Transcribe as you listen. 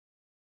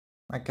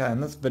Okay,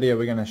 in this video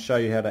we're going to show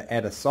you how to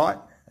add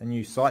a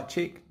new site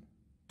check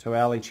to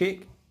hourly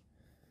check,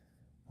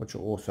 which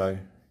will also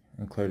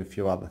include a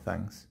few other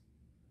things.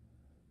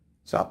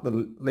 So up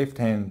the left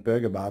hand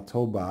burger bar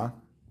toolbar,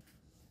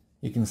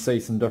 you can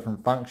see some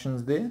different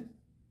functions there.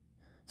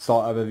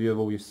 Site overview of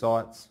all your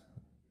sites,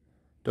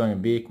 doing a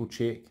vehicle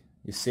check,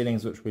 your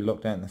settings which we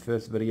looked at in the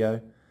first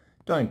video,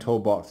 doing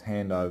toolbox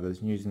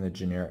handovers, using the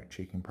generic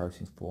checking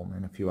process form,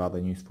 and a few other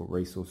useful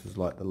resources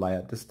like the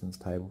layout distance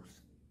tables.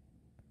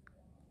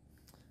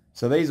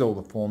 So these are all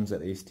the forms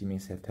that the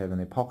STMS have to have in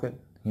their pocket,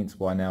 hence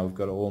why now we've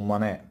got it all in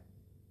one app.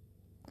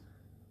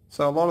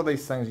 So a lot of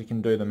these things you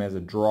can do them as a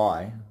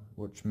dry,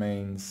 which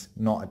means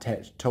not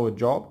attached to a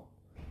job.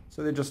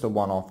 So they're just a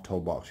one-off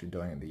toolbox you're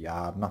doing at the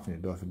yard, nothing to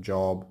do with a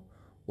job,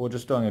 or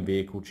just doing a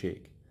vehicle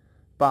check.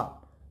 But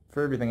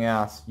for everything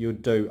else you'll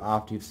do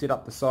after you've set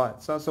up the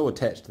site, so it's all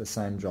attached to the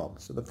same job.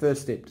 So the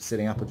first step to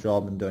setting up a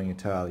job and doing your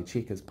 2 hourly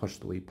check is push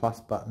the wee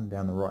plus button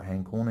down the right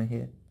hand corner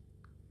here.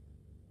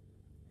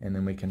 And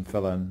then we can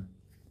put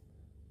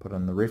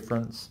in the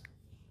reference,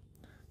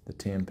 the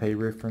TMP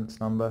reference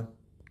number,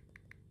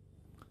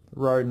 the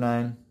road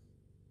name,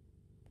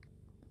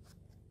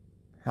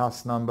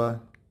 house number,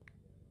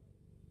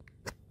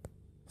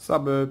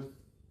 suburb,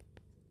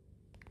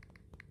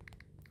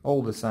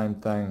 all the same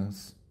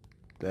things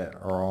that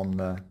are on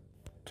the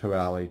 2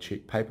 hourly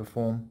check paper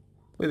form,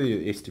 whether you're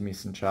the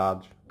STMS in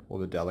charge or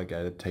the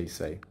delegated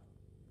TC.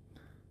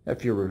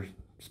 If you're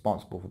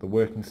responsible for the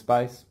working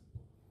space,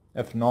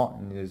 if not,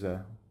 and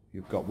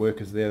you've got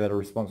workers there that are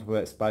responsible for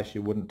that space,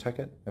 you wouldn't tick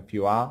it. If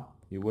you are,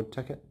 you would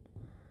tick it.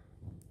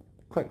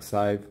 Click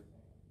save.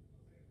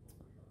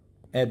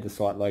 Add the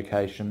site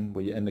location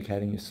where you're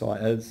indicating your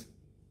site is.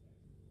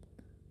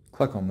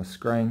 Click on the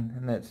screen,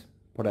 and that's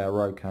put our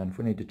row code. If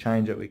we need to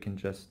change it, we can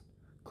just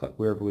click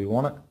wherever we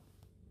want it.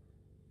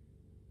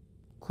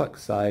 Click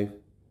save.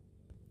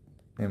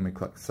 Then we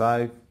click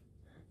save.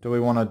 Do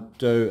we want to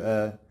do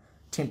a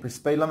temporary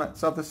speed limit?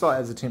 So if the site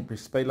has a temporary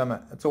speed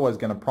limit, it's always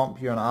going to prompt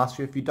you and ask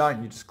you. If you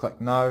don't, you just click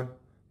no.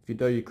 If you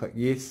do, you click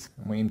yes,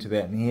 and we enter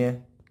that in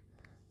here.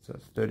 So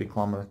it's 30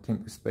 kilometre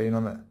temporary speed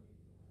limit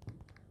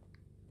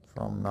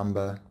from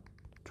number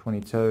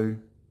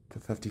 22 to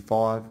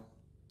 55. You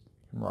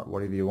can write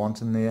whatever you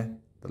want in there.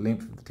 The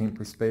length of the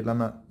temporary speed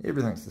limit,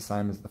 everything's the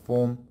same as the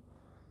form.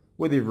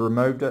 Whether you've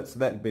removed it, so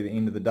that would be the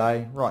end of the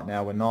day. Right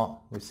now we're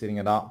not, we're setting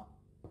it up.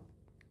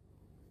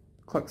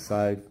 Click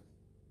save.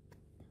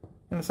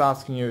 And it's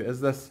asking you, is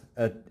this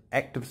an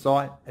active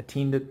site,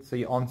 attended, so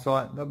you're on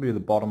site? That'll be the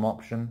bottom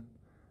option.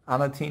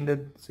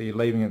 Unattended, so you're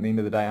leaving at the end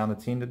of the day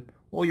unattended,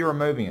 or you're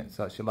removing it,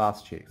 so it's your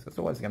last check. So it's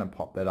always going to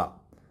pop that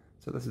up.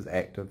 So this is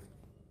active.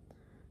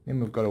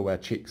 Then we've got all our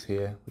checks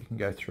here. We can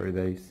go through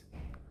these.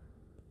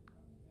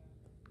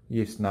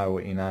 Yes, no,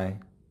 or NA.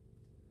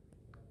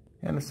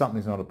 And if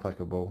something's not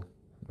applicable,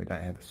 we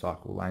don't have a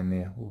cycle lane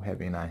there, we'll have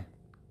NA.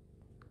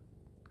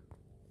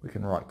 We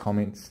can write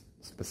comments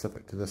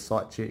specific to this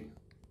site check.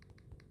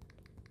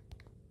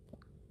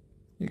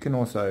 You can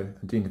also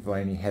identify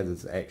any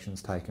hazards or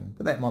actions taken,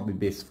 but that might be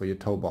best for your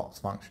toolbox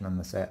function in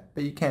this app,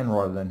 but you can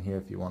write it in here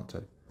if you want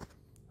to.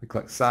 We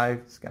click save.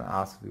 It's going to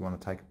ask if we want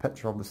to take a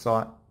picture of the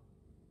site.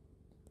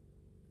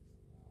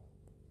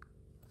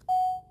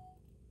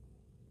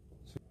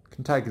 So you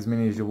can take as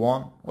many as you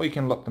want, or you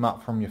can look them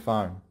up from your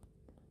phone.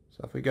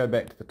 So if we go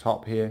back to the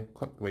top here,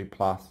 click the wee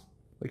plus,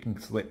 we can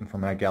select them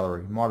from our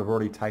gallery. We might have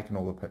already taken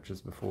all the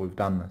pictures before we've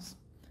done this,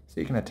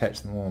 so you can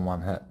attach them all in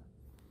one hit.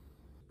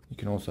 You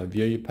can also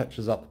view your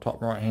pictures up the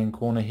top right hand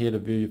corner here to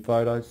view your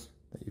photos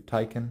that you've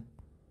taken.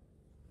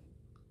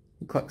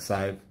 You click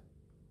save, and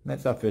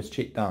that's our first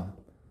check done.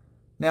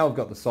 Now we've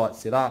got the site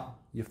set up,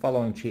 your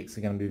following checks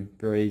are going to be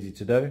very easy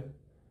to do.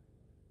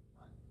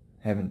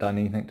 Haven't done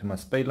anything to my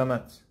speed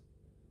limits,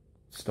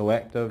 still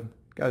active,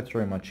 go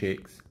through my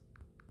checks,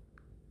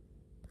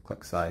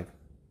 click save.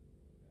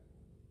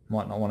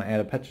 Might not want to add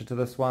a picture to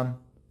this one,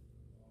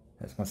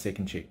 that's my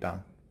second check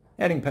done.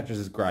 Adding pictures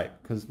is great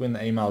because when the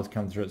emails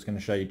come through it's going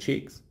to show you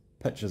checks,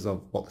 pictures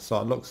of what the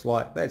site looks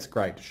like. That's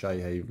great to show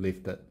you how you've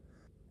left it.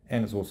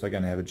 And it's also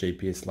going to have a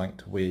GPS link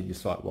to where your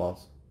site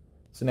was.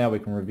 So now we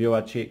can review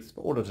our checks. If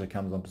an auditor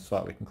comes onto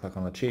site, we can click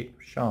on the check,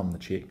 show them the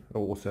check.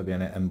 It'll also be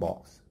in our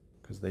inbox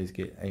because these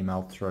get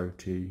emailed through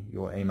to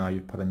your email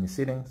you've put in your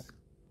settings.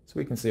 So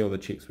we can see all the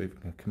checks we've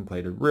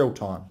completed real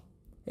time.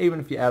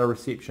 Even if you're out of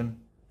reception,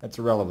 it's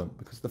irrelevant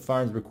because the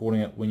phone's recording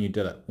it when you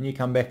did it. When you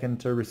come back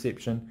into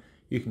reception,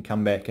 you can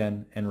come back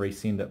in and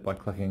resend it by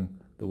clicking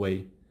the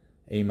wee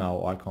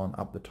email icon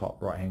up the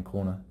top right hand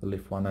corner, the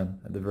left one in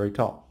at the very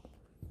top.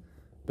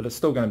 But it's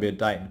still going to be a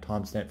date and a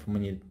timestamp from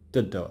when you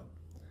did do it.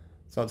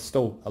 So it's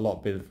still a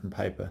lot better from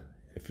paper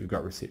if you've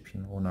got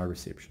reception or no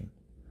reception.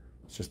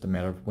 It's just a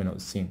matter of when it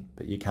was sent,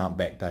 but you can't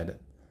backdate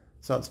it.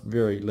 So it's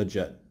very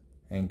legit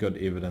and good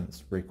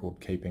evidence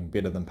record keeping,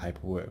 better than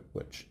paperwork,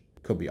 which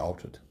could be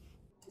altered.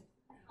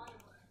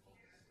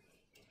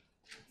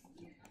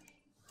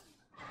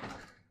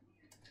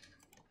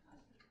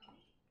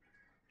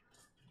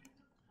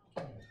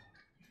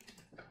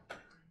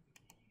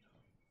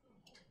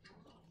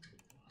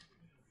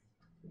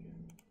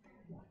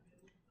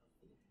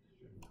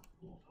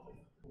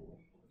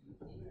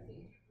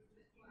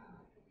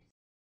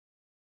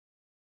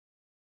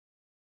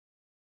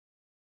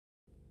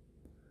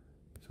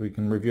 So we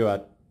can review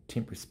our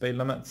temporary speed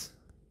limits.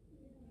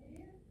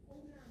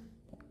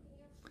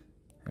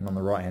 And on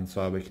the right hand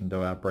side we can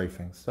do our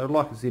briefings. So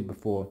like I said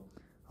before,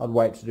 I'd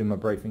wait to do my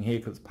briefing here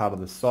because it's part of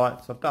the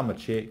site. So I've done my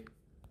check,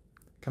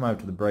 come over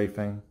to the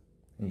briefing,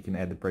 and you can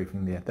add the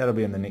briefing there. That'll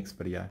be in the next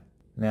video.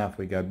 Now if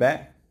we go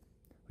back,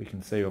 we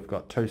can see we've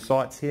got two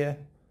sites here.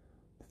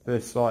 The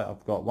first site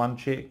I've got one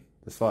check,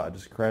 the site I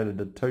just created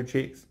did two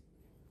checks.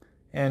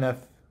 And if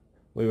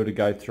we were to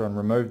go through and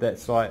remove that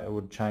site, it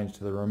would change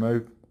to the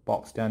remove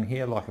box down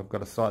here, like I've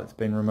got a site that's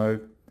been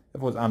removed.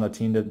 If it was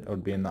unattended, it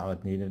would be in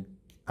the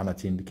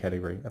unattended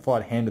category. If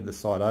I'd handed the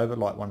site over,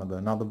 like one of the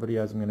other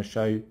videos I'm going to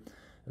show you,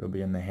 it'll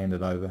be in the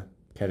handed over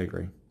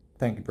category.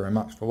 Thank you very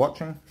much for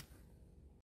watching.